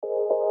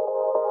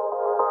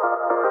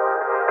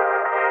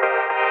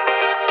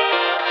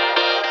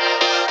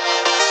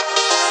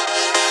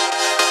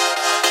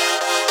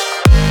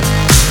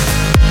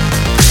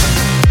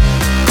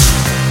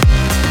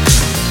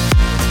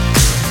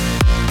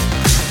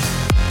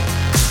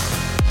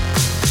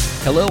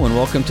Hello and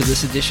welcome to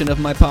this edition of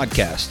my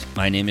podcast.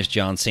 My name is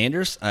John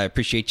Sanders. I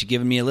appreciate you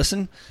giving me a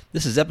listen.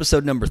 This is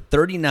episode number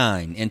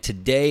 39, and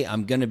today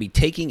I'm going to be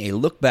taking a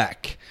look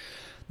back.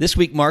 This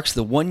week marks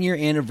the 1-year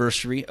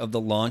anniversary of the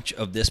launch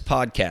of this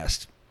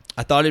podcast.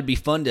 I thought it'd be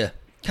fun to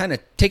kind of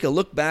take a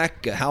look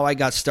back at how I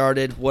got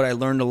started, what I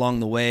learned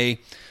along the way,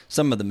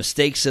 some of the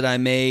mistakes that I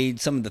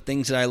made, some of the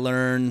things that I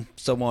learned,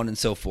 so on and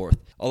so forth.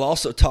 I'll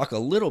also talk a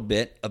little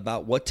bit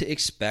about what to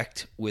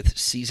expect with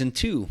season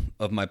 2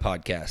 of my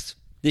podcast.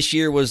 This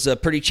year was a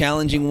pretty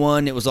challenging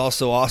one. It was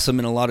also awesome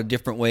in a lot of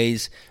different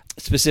ways.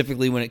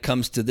 Specifically when it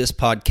comes to this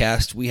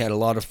podcast, we had a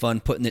lot of fun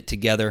putting it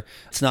together.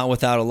 It's not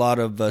without a lot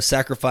of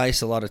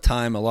sacrifice, a lot of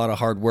time, a lot of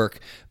hard work,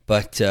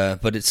 but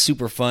it's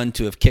super fun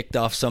to have kicked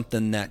off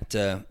something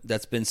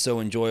that's been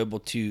so enjoyable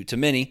to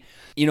many.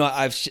 You know,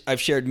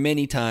 I've shared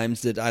many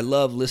times that I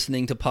love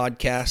listening to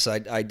podcasts.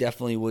 I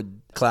definitely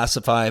would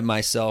classify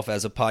myself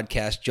as a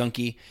podcast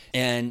junkie.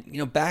 And, you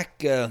know,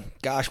 back, a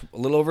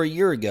little over a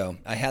year ago,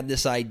 I had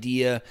this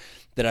idea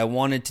that I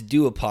wanted to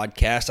do a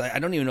podcast. I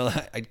don't even know,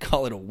 I'd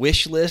call it a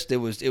wish list. It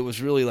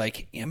was really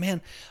like, yeah,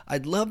 man,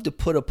 I'd love to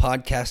put a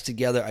podcast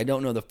together. I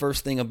don't know the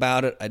first thing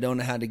about it. I don't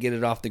know how to get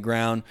it off the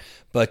ground,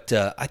 but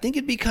I think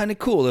it'd be kind of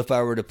cool if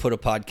I were to put a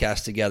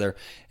podcast together.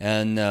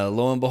 And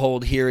lo and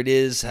behold, here it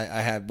is.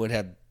 I would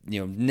have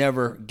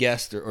never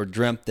guessed or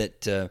dreamt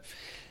that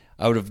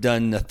I would have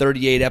done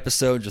 38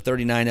 episodes or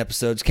 39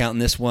 episodes, counting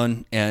this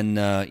one, and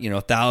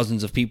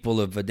thousands of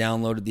people have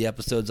downloaded the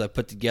episodes I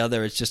put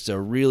together. It's just a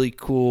really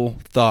cool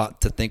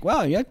thought to think,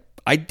 wow, yeah,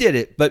 I did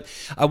it. But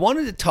I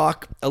wanted to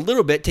talk a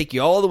little bit, take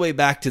you all the way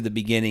back to the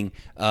beginning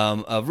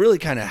of really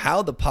kind of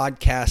how the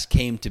podcast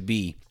came to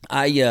be.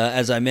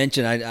 As I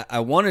mentioned, I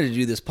wanted to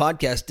do this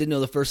podcast, didn't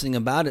know the first thing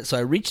about it, so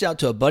I reached out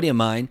to a buddy of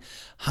mine,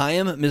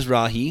 Chaim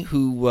Mizrahi,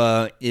 who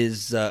runs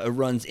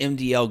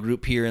MDL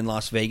Group here in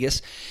Las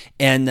Vegas,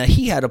 and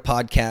he had a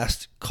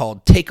podcast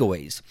called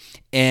Takeaways.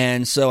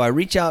 And so I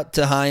reach out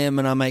to Chaim,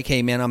 and I'm like,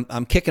 hey, man,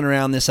 I'm kicking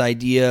around this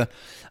idea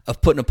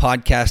of putting a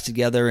podcast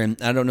together, and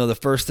I don't know the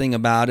first thing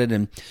about it.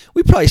 And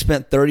we probably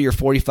spent 30 or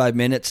 45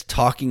 minutes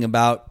talking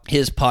about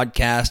his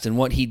podcast and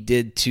what he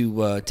did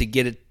to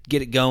get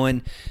it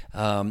going,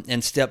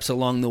 and steps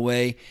along the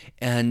way.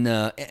 And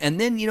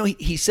then,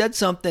 he said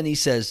something. He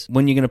says,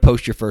 when are you going to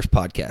post your first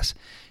podcast?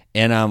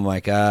 And I'm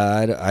like,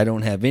 I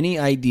don't have any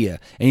idea.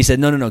 And he said,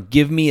 no,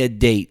 give me a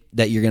date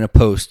that you're going to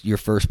post your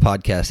first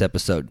podcast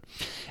episode.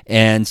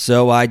 And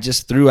so I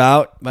just threw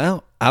out,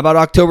 well, how about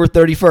October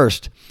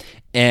 31st?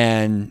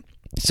 And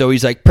so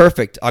he's like,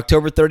 perfect,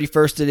 October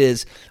 31st it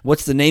is.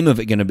 What's the name of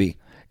it going to be?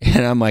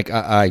 And I'm like,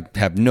 I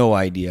have no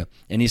idea.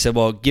 And he said,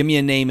 well, give me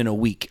a name in a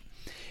week.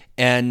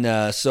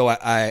 And so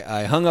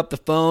I hung up the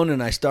phone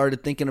and I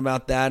started thinking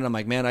about that. And I'm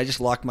like, man, I just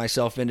locked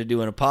myself into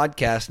doing a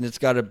podcast,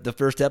 and the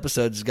first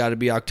episode has got to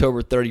be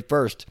October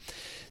 31st.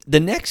 The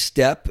next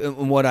step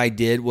in what I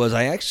did was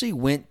I actually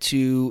went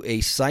to a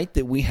site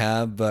that we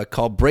have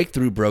called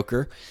Breakthrough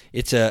Broker.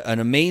 It's an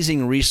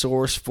amazing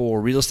resource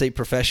for real estate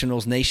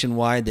professionals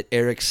nationwide that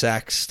Eric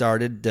Sachs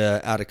started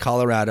out of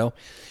Colorado.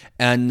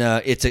 And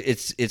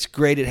it's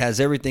great. It has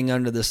everything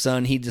under the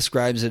sun. He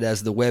describes it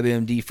as the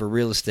WebMD for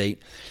real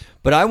estate.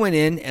 But I went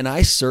in and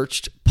I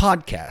searched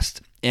podcast.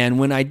 And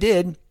when I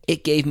did,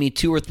 it gave me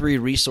 2 or 3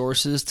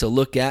 resources to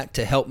look at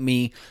to help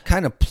me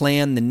kind of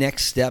plan the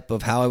next step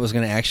of how I was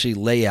going to actually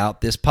lay out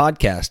this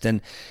podcast.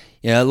 And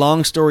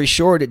long story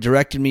short, it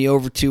directed me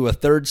over to a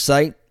third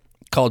site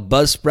called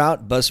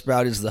Buzzsprout.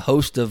 Buzzsprout is the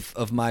host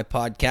of my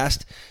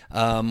podcast,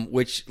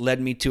 which led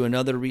me to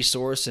another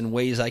resource and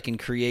ways I can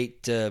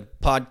create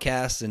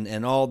podcasts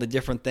and all the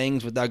different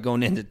things without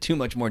going into too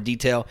much more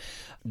detail.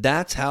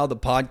 That's how the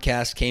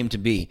podcast came to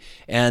be.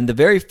 And the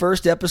very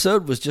first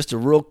episode was just a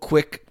real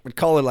quick, we'd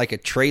call it like a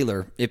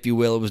trailer, if you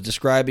will. It was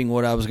describing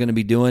what I was going to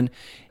be doing.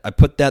 I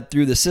put that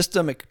through the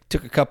system. It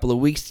took a couple of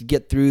weeks to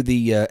get through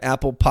the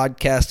Apple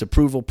Podcast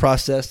approval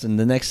process. And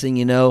the next thing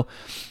you know,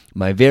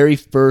 my very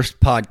first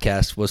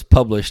podcast was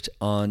published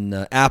on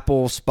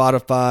Apple,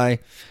 Spotify,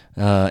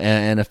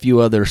 and a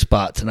few other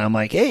spots. And I'm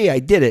like, hey, I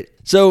did it.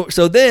 So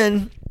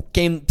then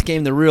came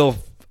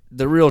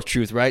the real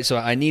truth, right? So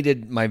I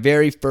needed my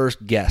very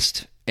first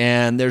guest,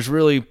 and there's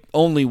really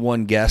only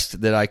one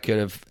guest that I could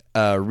have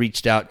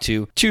reached out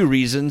to. 2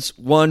 reasons.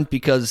 1,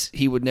 because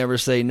he would never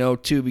say no.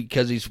 2,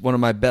 because he's one of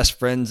my best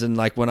friends, and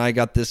like when I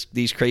got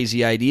these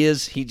crazy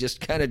ideas, he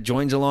just kind of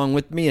joins along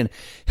with me and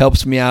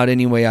helps me out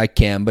any way I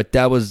can. But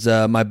that was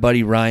my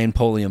buddy Ryan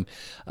Polium.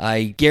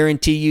 I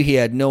guarantee you he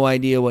had no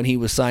idea what he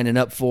was signing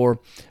up for.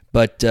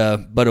 But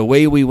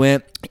away we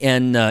went,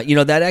 and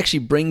that actually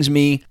brings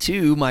me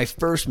to my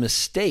first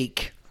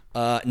mistake.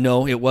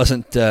 No, it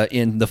wasn't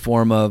in the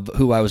form of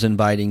who I was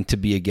inviting to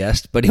be a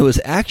guest, but it was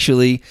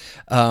actually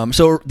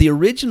so the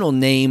original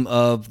name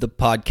of the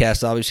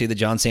podcast, obviously the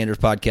John Sanders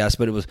Podcast,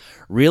 but it was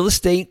Real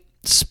Estate,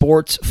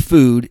 Sports,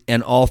 Food,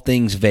 and All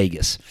Things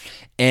Vegas.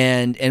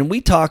 And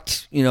we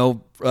talked,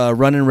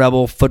 Running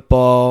Rebel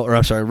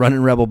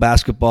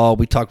basketball.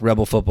 We talked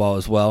Rebel football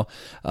as well.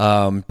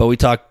 But we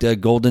talked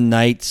Golden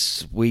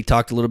Knights. We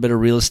talked a little bit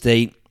of real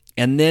estate.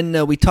 And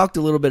then we talked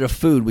a little bit of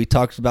food. We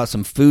talked about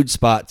some food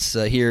spots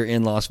here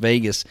in Las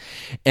Vegas.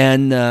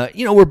 And,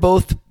 we're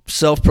both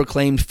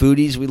self-proclaimed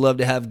foodies. We love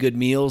to have good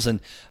meals. And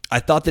I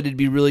thought that it'd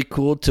be really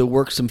cool to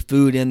work some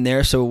food in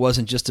there so it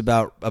wasn't just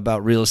about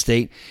real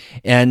estate.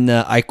 And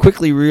I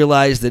quickly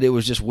realized that it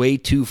was just way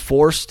too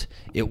forced.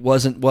 It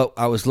wasn't what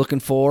I was looking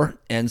for.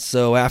 And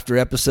so after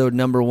episode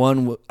number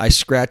 1, I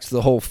scratched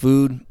the whole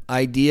food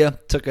idea,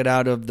 took it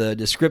out of the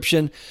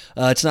description.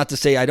 It's not to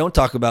say I don't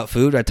talk about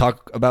food. I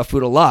talk about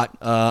food a lot.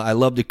 I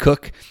love to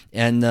cook,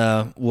 and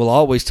we'll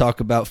always talk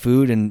about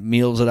food and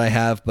meals that I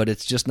have, but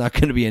it's just not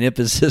going to be an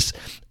emphasis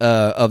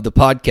of the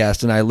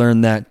podcast. And I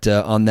learned that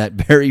on that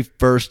very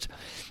first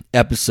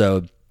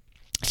episode.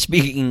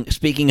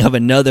 Speaking of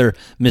another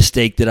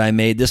mistake that I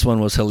made, this one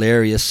was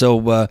hilarious. So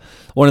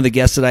one of the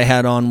guests that I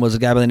had on was a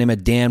guy by the name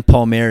of Dan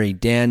Palmieri.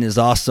 Dan is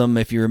awesome.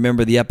 If you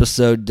remember the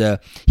episode,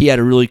 he had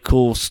a really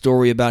cool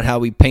story about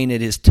how he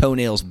painted his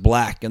toenails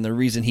black, and the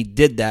reason he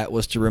did that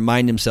was to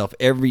remind himself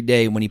every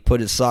day when he put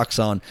his socks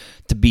on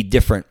to be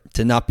different,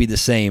 to not be the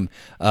same.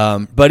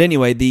 But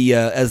anyway,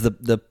 as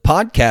the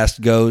podcast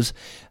goes,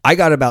 I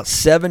got about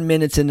 7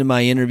 minutes into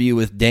my interview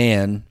with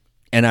Dan,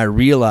 and I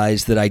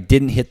realized that I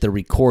didn't hit the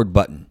record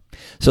button.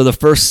 So the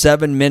first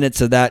 7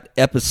 minutes of that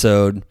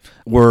episode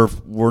were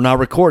not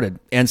recorded.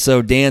 And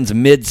so Dan's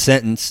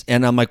mid-sentence,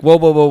 and I'm like,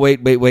 whoa,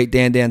 wait,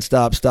 Dan,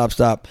 stop.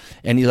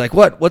 And he's like,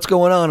 what's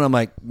going on? I'm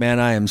like, man,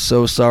 I am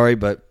so sorry,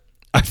 but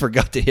I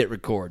forgot to hit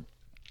record.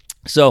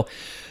 So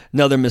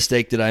another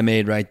mistake that I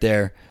made right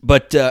there.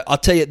 But I'll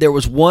tell you, there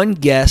was one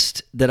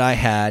guest that I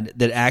had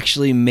that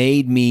actually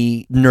made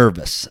me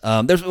nervous.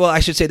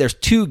 There's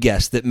two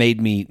guests that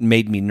made me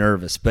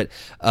nervous. But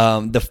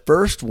the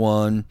first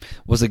one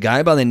was a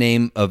guy by the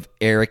name of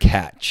Eric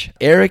Hatch.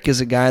 Eric is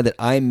a guy that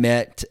I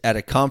met at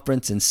a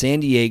conference in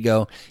San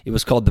Diego. It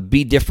was called the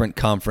Be Different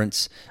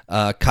Conference.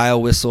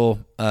 Kyle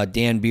Whistle,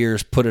 Dan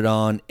Beers put it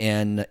on,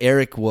 and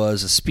Eric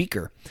was a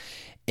speaker.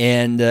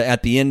 And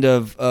at the end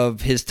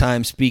of his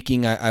time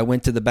speaking, I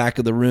went to the back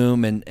of the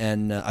room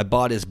and I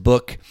bought his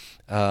book.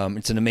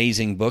 It's an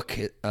amazing book.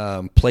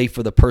 Play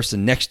for the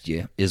Person Next to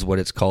You is what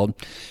it's called.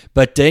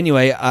 But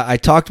anyway, I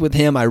talked with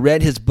him. I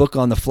read his book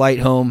on the flight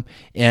home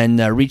and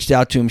reached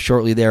out to him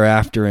shortly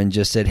thereafter and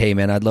just said, hey,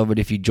 man, I'd love it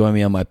if you join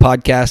me on my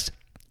podcast.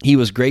 He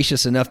was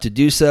gracious enough to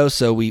do so.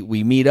 So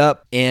we meet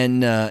up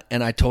and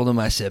I told him,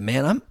 I said,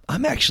 man,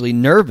 I'm actually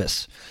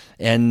nervous.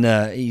 And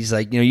he's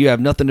like, you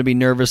have nothing to be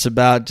nervous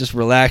about. Just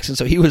relax. And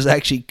so he was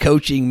actually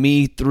coaching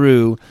me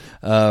through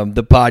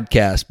the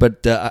podcast.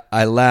 But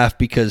I laugh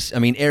because,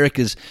 Eric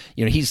is,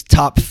 he's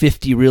top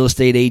 50 real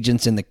estate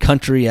agents in the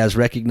country as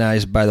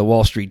recognized by the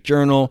Wall Street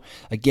Journal.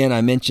 Again,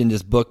 I mentioned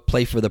his book,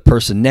 Play for the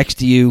Person Next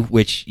to You,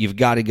 which you've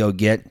got to go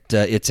get.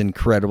 It's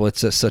incredible.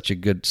 It's such a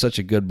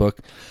good book.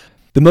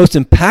 The most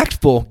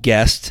impactful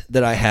guest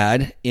that I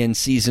had in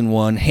season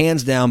 1,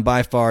 hands down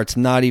by far, it's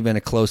not even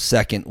a close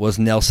second, was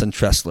Nelson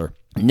Tressler.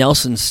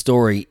 Nelson's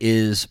story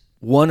is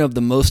one of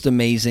the most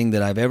amazing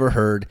that I've ever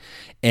heard,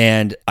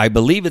 and I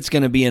believe it's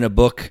going to be in a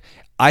book.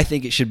 I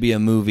think it should be a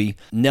movie.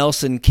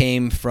 Nelson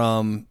came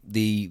from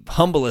the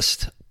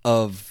humblest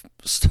of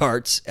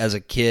starts as a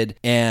kid,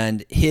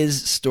 and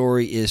his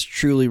story is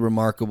truly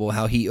remarkable,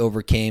 how he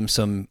overcame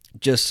some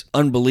just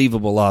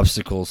unbelievable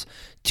obstacles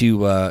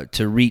to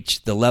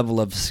reach the level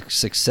of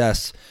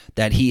success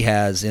that he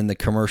has in the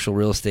commercial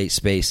real estate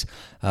space.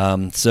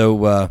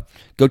 So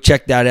go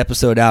check that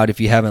episode out if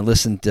you haven't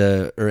listened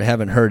to or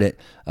haven't heard it.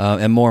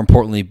 And more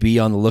importantly, be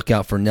on the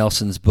lookout for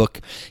Nelson's book.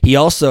 He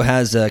also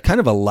has a kind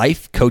of a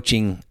life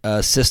coaching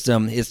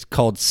system. It's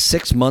called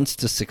 6 Months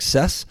to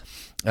Success.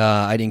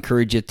 I'd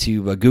encourage you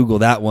to Google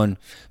that one.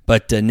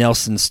 But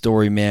Nelson's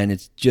story, man,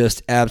 it's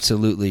just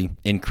absolutely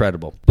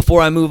incredible.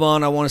 Before I move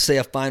on, I want to say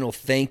a final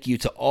thank you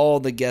to all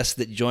the guests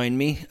that joined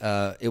me.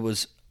 It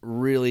was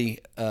really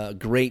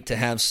great to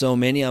have so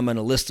many. I'm going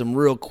to list them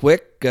real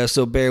quick,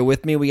 so bear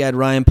with me. We had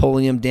Ryan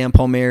Polium, Dan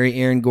Palmieri,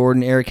 Aaron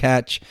Gordon, Eric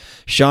Hatch,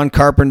 Sean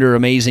Carpenter,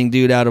 amazing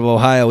dude out of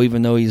Ohio,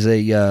 even though he's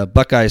a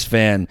Buckeyes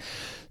fan.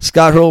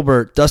 Scott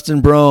Holbert,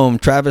 Dustin Brome,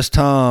 Travis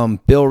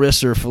Tom, Bill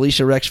Risser,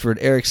 Felicia Rexford,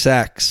 Eric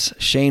Sachs,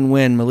 Shane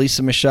Wynn,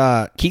 Melissa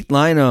Machat, Keith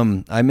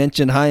Lynham, I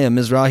mentioned Hayam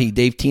Mizrahi,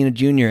 Dave Tina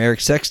Jr.,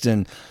 Eric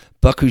Sexton,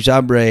 Buck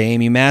Hujabre,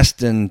 Amy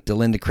Maston,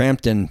 Delinda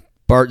Crampton,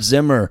 Bart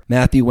Zimmer,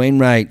 Matthew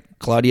Wainwright,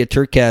 Claudia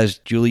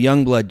Turkaz, Julie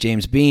Youngblood,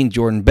 James Bean,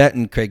 Jordan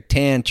Betton, Craig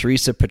Tan,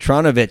 Teresa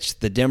Petronovich,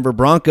 the Denver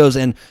Broncos,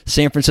 and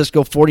San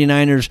Francisco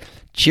 49ers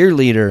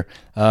cheerleader.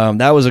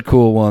 That was a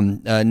cool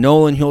one.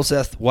 Nolan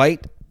Hulseth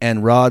White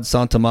and Rod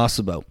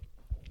Santomassimo.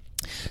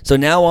 So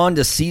now on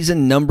to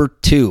season number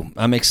 2.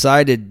 I'm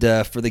excited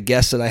for the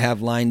guests that I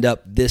have lined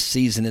up this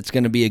season. It's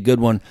going to be a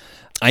good one.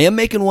 I am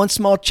making one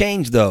small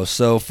change, though,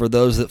 so for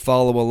those that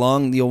follow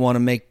along, you'll want to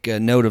make a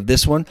note of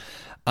this one.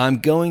 I'm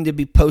going to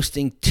be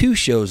posting 2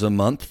 shows a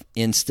month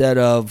instead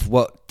of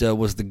what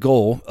was the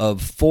goal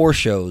of 4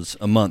 shows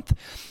a month.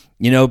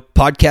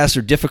 Podcasts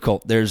are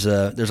difficult. There's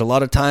a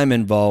lot of time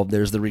involved.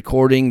 There's the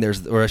recording,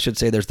 there's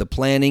the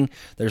planning,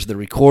 there's the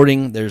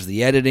recording, there's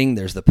the editing,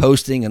 there's the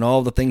posting, and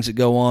all the things that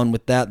go on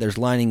with that. There's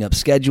lining up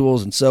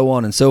schedules and so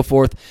on and so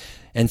forth.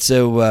 And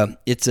so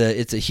it's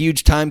a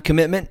huge time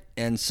commitment.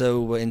 And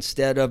so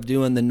instead of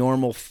doing the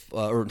normal,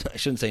 or I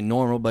shouldn't say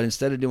normal, but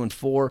instead of doing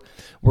 4,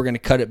 we're going to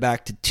cut it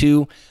back to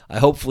 2.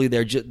 Hopefully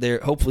they're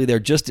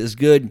just as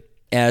good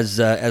as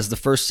the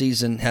first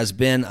season has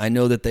been. I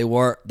know that they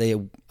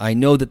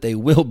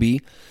will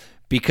be,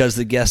 because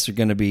the guests are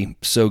going to be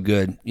so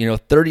good.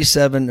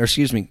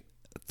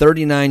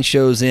 39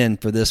 shows in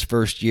for this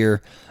first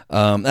year.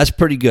 That's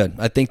pretty good.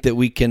 I think that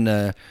we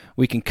can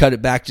cut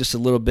it back just a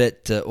little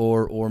bit,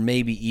 or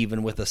maybe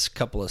even with a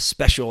couple of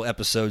special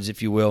episodes,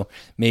 if you will,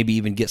 maybe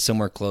even get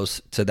somewhere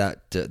close to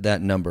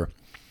that number.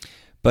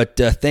 But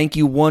thank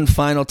you one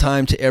final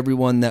time to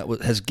everyone that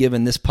has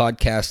given this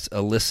podcast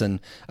a listen.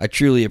 I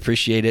truly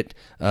appreciate it.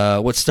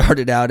 What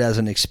started out as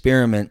an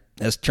experiment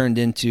has turned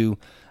into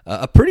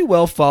a pretty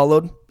well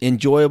followed,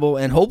 enjoyable,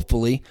 and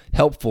hopefully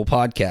helpful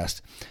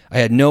podcast. I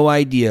had no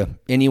idea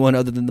anyone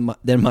other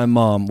than my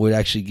mom would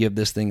actually give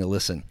this thing a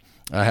listen.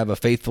 I have a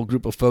faithful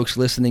group of folks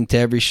listening to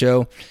every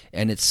show,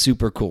 and it's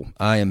super cool.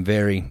 I am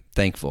very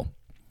thankful.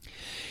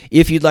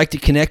 If you'd like to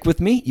connect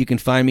with me, you can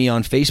find me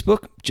on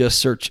Facebook. Just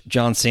search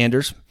John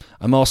Sanders.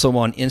 I'm also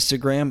on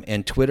Instagram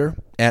and Twitter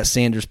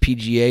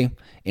 @SandersPGA,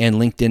 and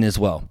LinkedIn as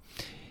well.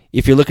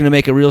 If you're looking to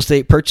make a real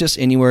estate purchase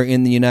anywhere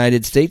in the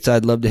United States,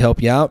 I'd love to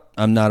help you out.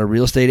 I'm not a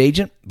real estate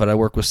agent, but I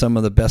work with some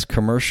of the best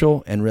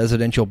commercial and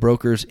residential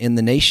brokers in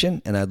the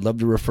nation, and I'd love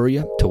to refer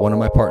you to one of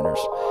my partners.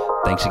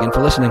 Thanks again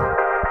for listening.